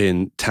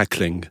in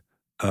tackling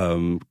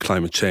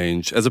climate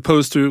change, as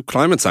opposed to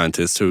climate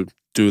scientists who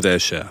do their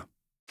share.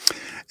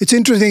 It's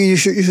interesting you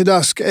should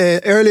ask.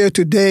 Earlier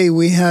today,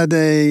 we had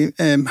a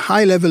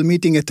high-level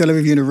meeting at Tel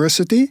Aviv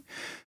University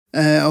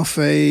of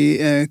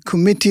a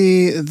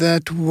committee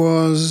that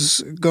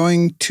was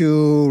going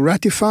to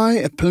ratify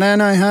a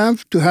plan I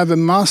have to have a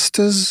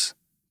master's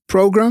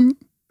program,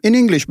 in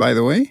English, by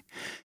the way,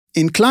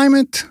 in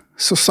climate,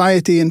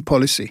 society, and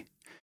policy.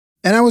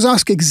 And I was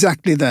asked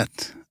exactly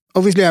that.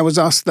 Obviously, I was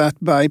asked that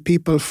by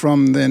people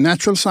from the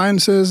natural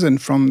sciences and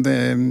from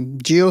the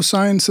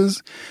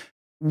geosciences.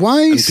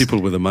 Why? And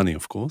people with the money,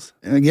 of course.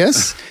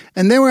 Yes.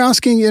 And they were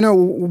asking,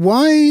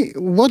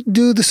 what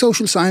do the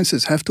social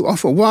sciences have to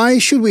offer? Why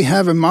should we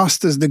have a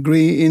master's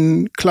degree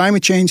in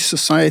climate change,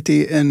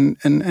 society,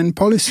 and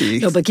policy?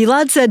 No, but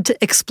Gilad said to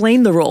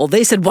explain the role.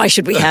 They said, why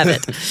should we have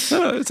it?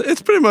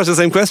 It's pretty much the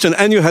same question.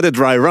 And you had a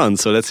dry run,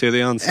 so let's hear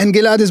the answer. And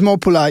Gilad is more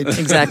polite.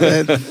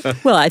 Exactly.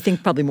 Well, I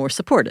think probably more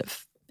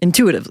supportive,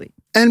 intuitively.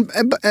 But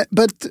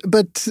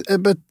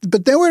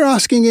they were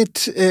asking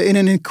it in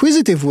an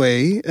inquisitive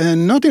way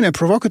and not in a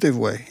provocative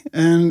way.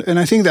 And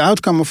I think the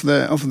outcome of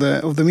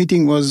the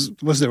meeting was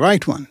the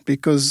right one,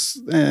 because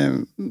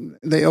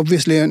they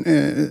obviously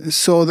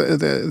saw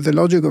the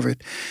logic of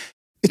it.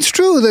 It's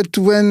true that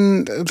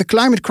when the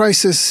climate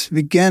crisis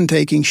began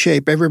taking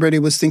shape, everybody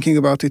was thinking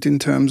about it in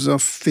terms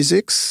of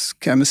physics,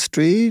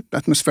 chemistry,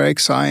 atmospheric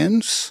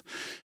science,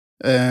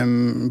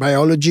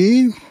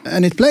 biology,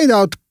 and it played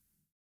out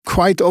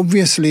quite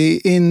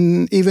obviously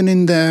even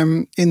in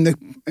the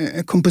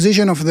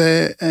composition of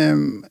the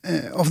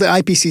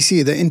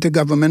IPCC, the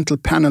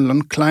Intergovernmental Panel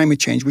on Climate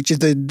Change, which is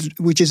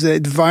the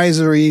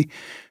advisory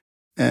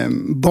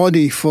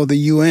body for the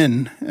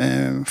UN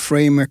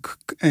framework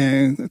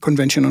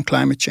convention on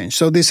climate change.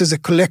 So this is a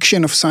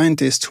collection of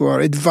scientists who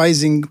are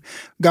advising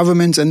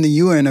governments and the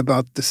UN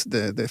about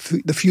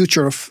the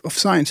future of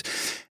science.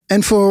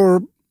 And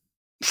for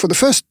the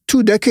first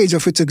 2 decades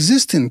of its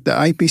existence, the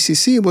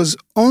IPCC was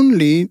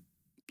only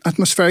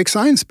atmospheric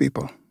science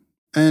people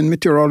and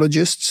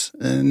meteorologists.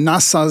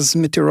 NASA's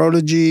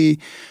meteorology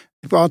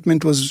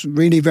department was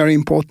really very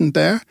important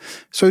there.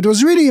 So it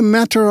was really a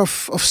matter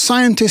of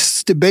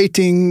scientists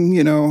debating,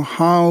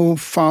 how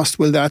fast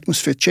will the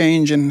atmosphere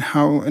change and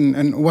how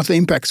and what the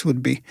impacts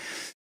would be.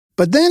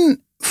 But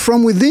then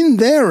from within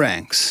their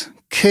ranks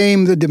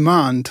came the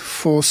demand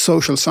for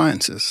social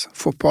sciences,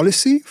 for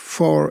policy,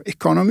 for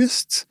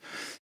economists,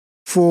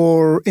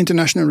 for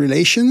international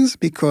relations,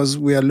 because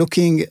we are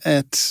looking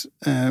at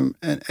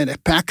a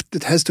pact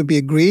that has to be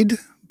agreed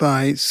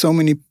by so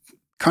many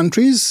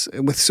countries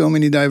with so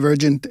many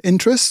divergent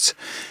interests.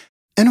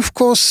 And of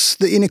course,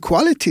 the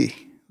inequality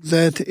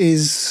that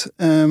is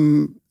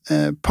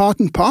part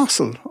and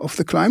parcel of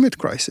the climate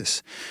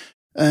crisis.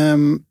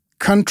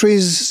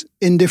 Countries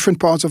in different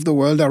parts of the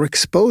world are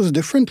exposed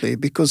differently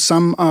because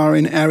some are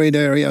in arid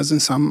areas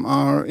and some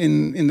are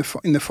in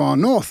the far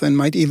north and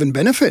might even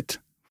benefit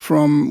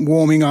from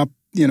warming up,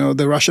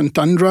 the Russian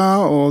tundra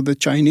or the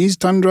Chinese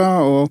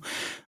tundra or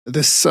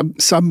the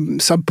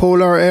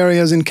subpolar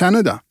areas in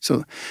Canada.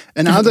 So,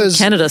 and others.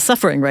 Canada's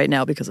suffering right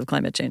now because of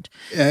climate change.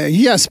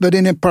 Yes, but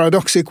in a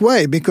paradoxic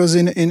way, because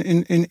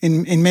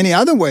in many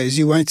other ways,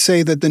 you might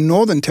say that the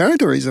northern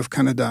territories of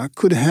Canada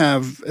could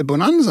have a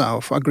bonanza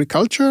of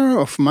agriculture,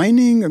 of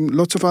mining, and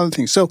lots of other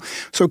things. So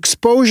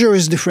exposure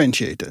is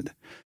differentiated.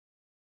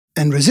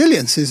 And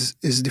resilience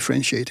is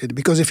differentiated,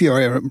 because if you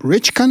are a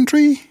rich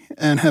country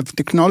and have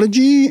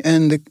technology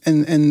and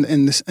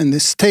the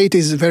state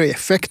is very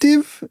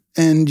effective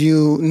and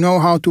you know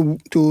how to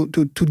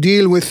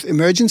deal with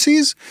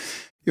emergencies,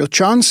 your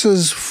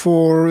chances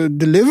for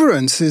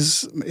deliverance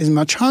is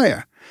much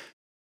higher.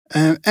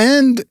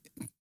 And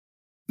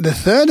the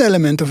third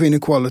element of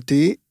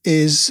inequality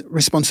is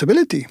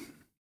responsibility.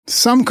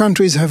 Some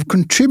countries have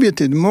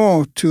contributed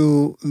more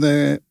to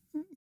the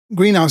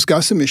greenhouse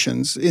gas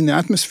emissions in the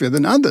atmosphere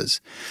than others.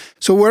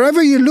 So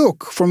wherever you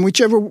look, from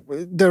whichever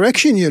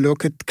direction you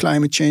look at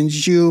climate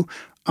change, you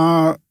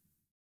are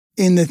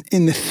in the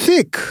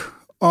thick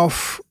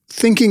of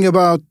thinking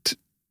about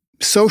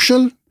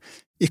social,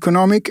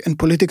 economic, and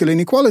political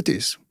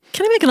inequalities.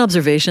 Can I make an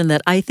observation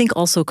that I think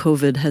also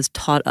COVID has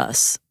taught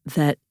us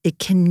that it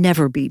can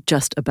never be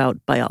just about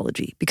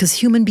biology, because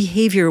human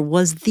behavior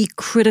was the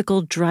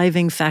critical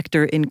driving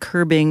factor in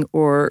curbing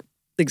or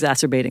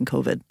exacerbating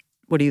COVID.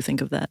 What do you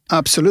think of that?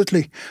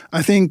 Absolutely.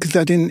 I think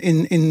that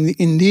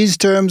in these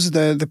terms,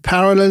 the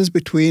parallels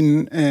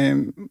between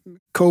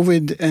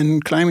COVID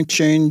and climate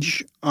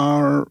change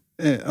are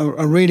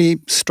really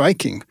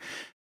striking.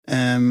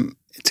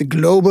 It's a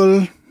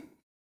global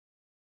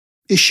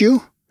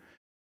issue.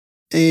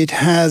 It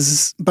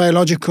has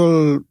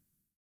biological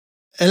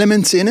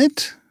elements in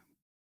it,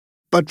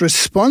 but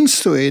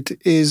response to it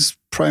is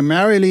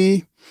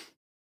primarily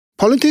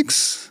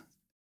politics,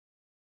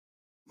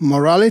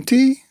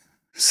 morality,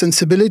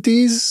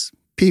 sensibilities,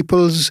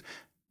 people's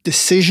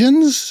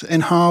decisions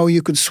and how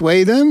you could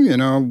sway them.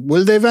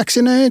 Will they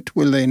vaccinate?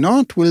 Will they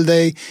not? Will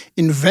they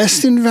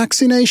invest in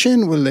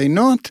vaccination? Will they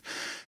not?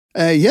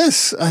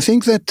 Yes, I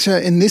think that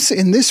in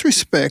this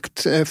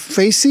respect,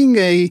 facing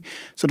a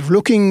sort of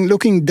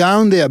looking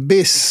down the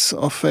abyss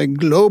of a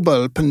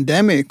global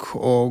pandemic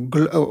or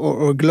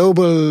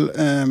global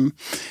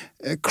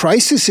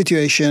crisis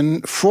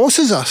situation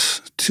forces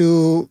us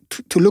to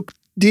look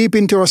deep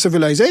into our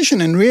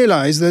civilization and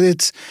realize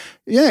that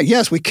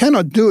yes, we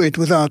cannot do it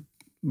without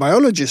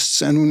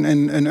biologists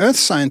and earth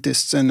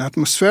scientists and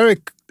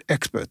atmospheric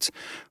experts.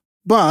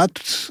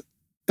 But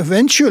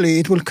eventually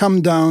it will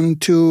come down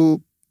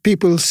to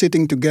people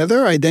sitting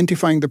together,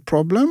 identifying the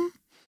problem,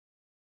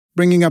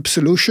 bringing up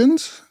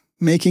solutions,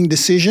 making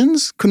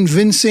decisions,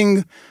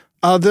 convincing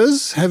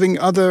others, having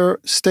other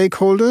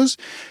stakeholders,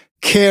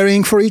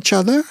 caring for each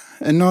other,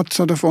 and not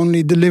sort of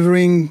only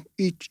delivering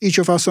each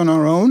of us on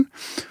our own.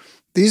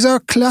 These are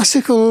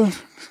classical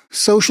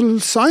social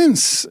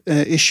science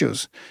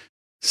issues.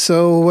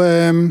 So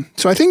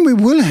I think we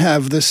will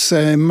have this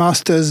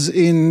master's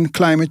in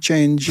climate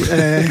change,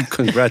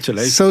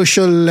 congratulations,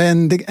 social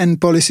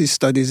and policy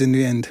studies in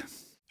the end.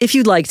 If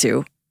you'd like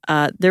to,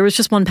 there was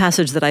just one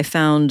passage that I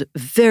found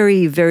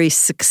very, very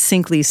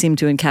succinctly seemed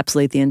to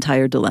encapsulate the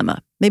entire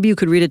dilemma. Maybe you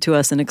could read it to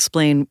us and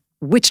explain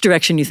which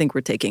direction you think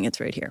we're taking. It's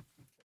right here.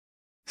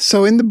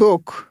 So in the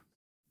book,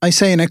 I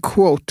say, and I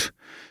quote,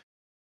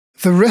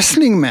 "The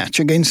wrestling match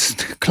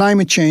against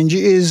climate change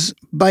is,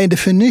 by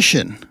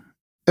definition,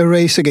 a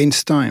race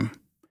against time.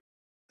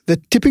 The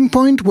tipping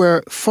point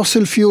where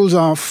fossil fuels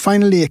are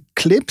finally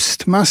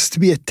eclipsed must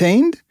be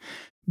attained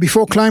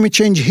before climate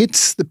change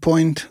hits the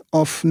point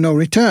of no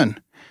return,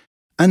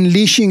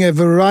 unleashing a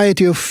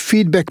variety of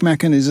feedback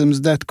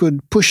mechanisms that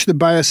could push the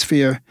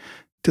biosphere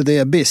to the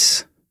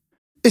abyss."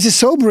 It's a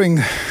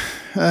sobering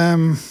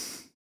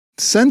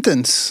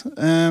sentence,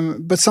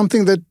 but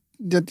something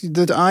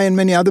that I and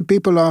many other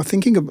people are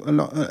thinking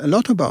a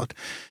lot about.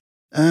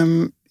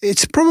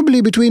 It's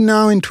probably between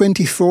now and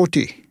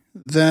 2040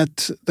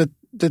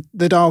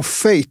 that our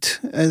fate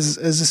as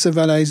a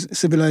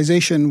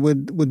civilization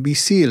would be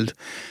sealed.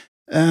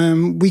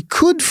 We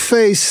could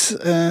face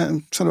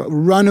sort of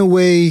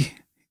runaway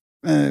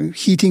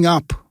heating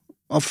up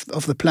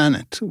of the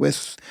planet,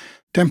 with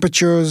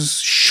temperatures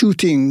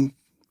shooting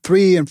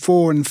 3 and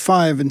 4 and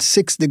 5 and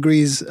 6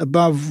 degrees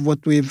above what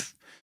we've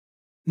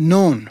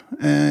known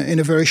in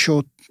a very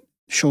short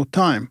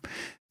time.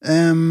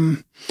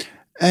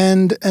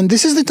 And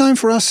this is the time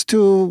for us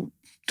to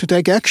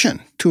take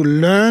action, to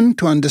learn,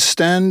 to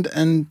understand,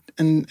 and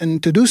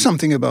to do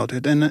something about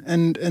it.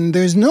 And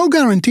there's no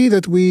guarantee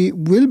that we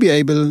will be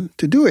able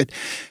to do it.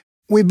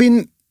 We've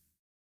been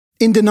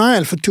in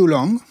denial for too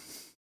long,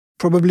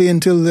 probably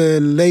until the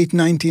late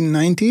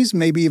 1990s,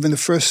 maybe even the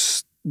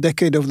first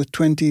decade of the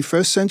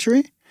 21st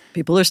century.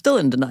 People are still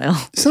in denial.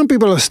 Some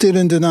people are still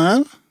in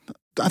denial.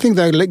 I think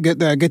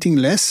they're getting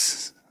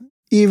less,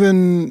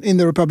 even in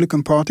the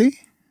Republican Party.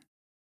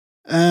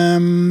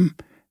 And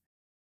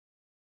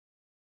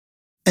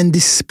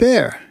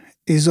despair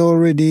is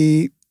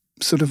already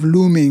sort of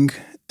looming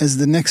as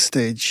the next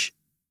stage.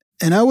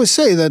 And I would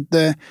say that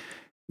the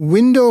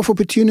window of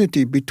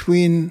opportunity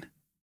between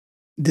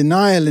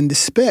denial and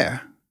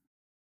despair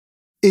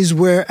is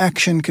where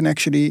action can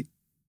actually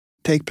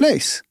take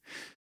place.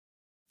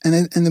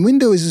 And the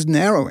window is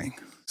narrowing.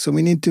 So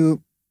we need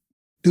to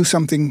do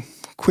something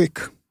quick.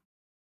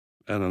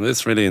 And on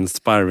this really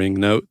inspiring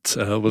note,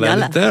 we'll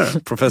end it there.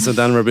 Professor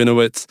Dan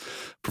Rabinowitz,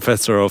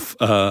 Professor of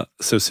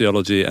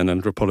Sociology and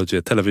Anthropology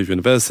at Tel Aviv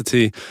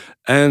University,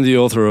 and the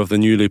author of the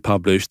newly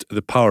published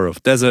The Power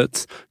of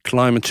Deserts,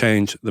 Climate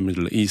Change, the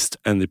Middle East,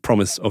 and the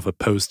Promise of a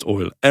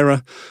Post-Oil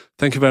Era.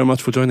 Thank you very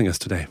much for joining us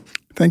today.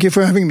 Thank you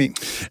for having me.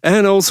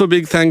 And also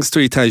big thanks to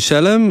Itai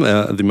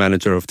Shelem, the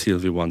manager of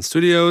TLV1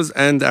 Studios,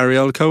 and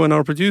Ariel Cohen,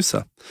 our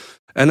producer.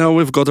 And now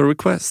we've got a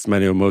request.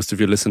 Many or most of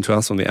you listen to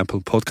us on the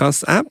Apple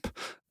Podcasts app,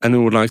 and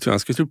we would like to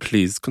ask you to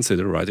please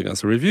consider writing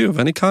us a review of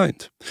any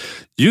kind.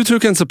 You too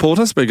can support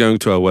us by going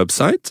to our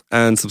website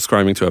and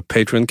subscribing to our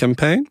Patreon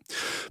campaign.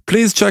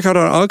 Please check out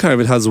our archive.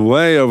 It has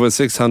way over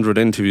 600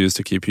 interviews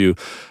to keep you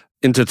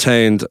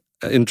entertained,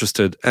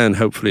 interested, and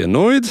hopefully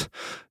annoyed.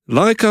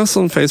 Like us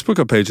on Facebook.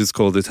 Our page is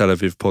called the Tel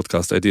Aviv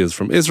Podcast Ideas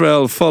from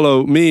Israel.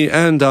 Follow me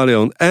and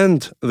Dalion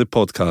and the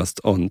podcast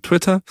on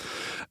Twitter.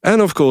 And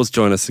of course,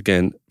 join us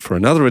again for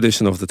another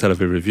edition of the Tel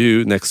Aviv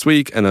Review next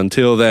week. And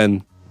until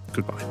then,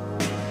 goodbye.